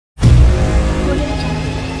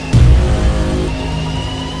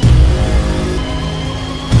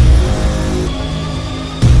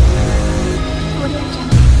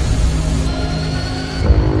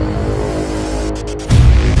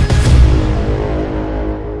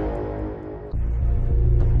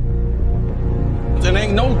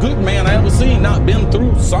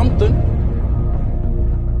something.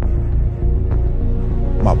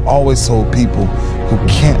 I've always told people who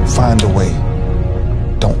can't find a way,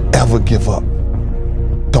 don't ever give up.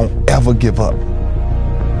 Don't ever give up.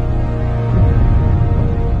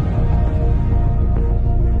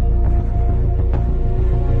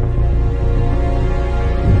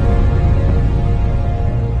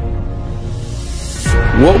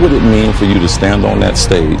 What would it mean for you to stand on that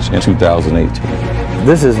stage in 2018?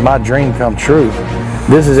 This is my dream come true.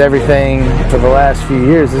 This is everything for the last few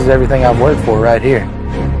years. This is everything I've worked for right here.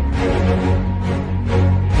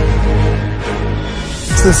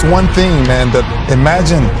 It's this one thing, man, that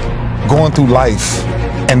imagine going through life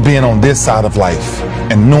and being on this side of life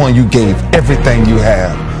and knowing you gave everything you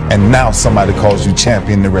have and now somebody calls you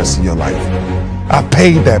champion the rest of your life. I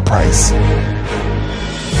paid that price.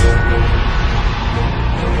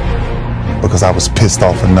 Because I was pissed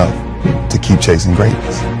off enough to keep chasing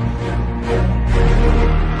greatness.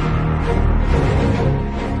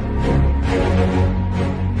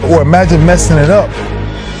 Or imagine messing it up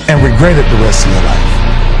and regret it the rest of your life.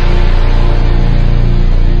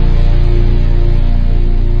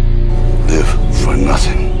 Live for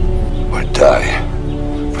nothing or die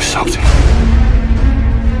for something.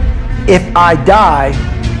 If I die,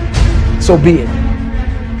 so be it.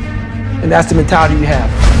 And that's the mentality you have.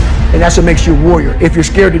 And that's what makes you a warrior. If you're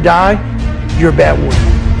scared to die, you're a bad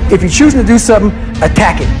warrior. If you're choosing to do something,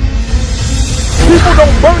 attack it. People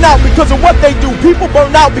don't burn out because of what they do. People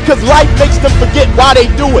burn out because life makes them forget why they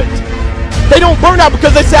do it. They don't burn out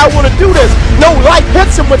because they say, I want to do this. No, life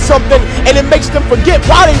hits them with something and it makes them forget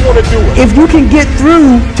why they want to do it. If you can get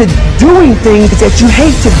through to doing things that you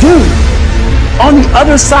hate to do, on the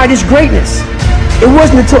other side is greatness. It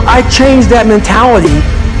wasn't until I changed that mentality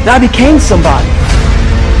that I became somebody.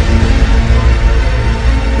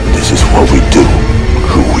 This is what we do,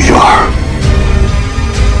 who we are.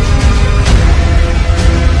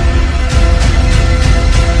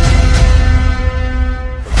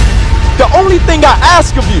 The only thing I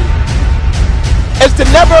ask of you is to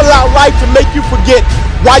never allow life to make you forget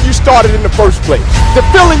why you started in the first place. The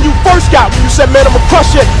feeling you first got when you said, man, I'm gonna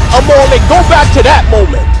crush it, I'm all in. Go back to that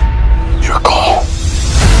moment. Your call.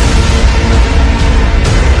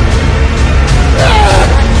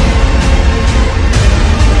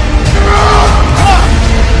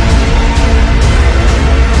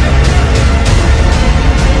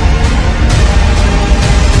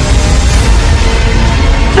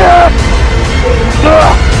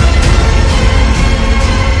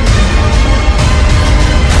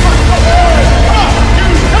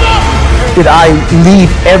 Did I leave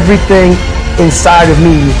everything inside of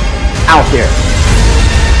me out there?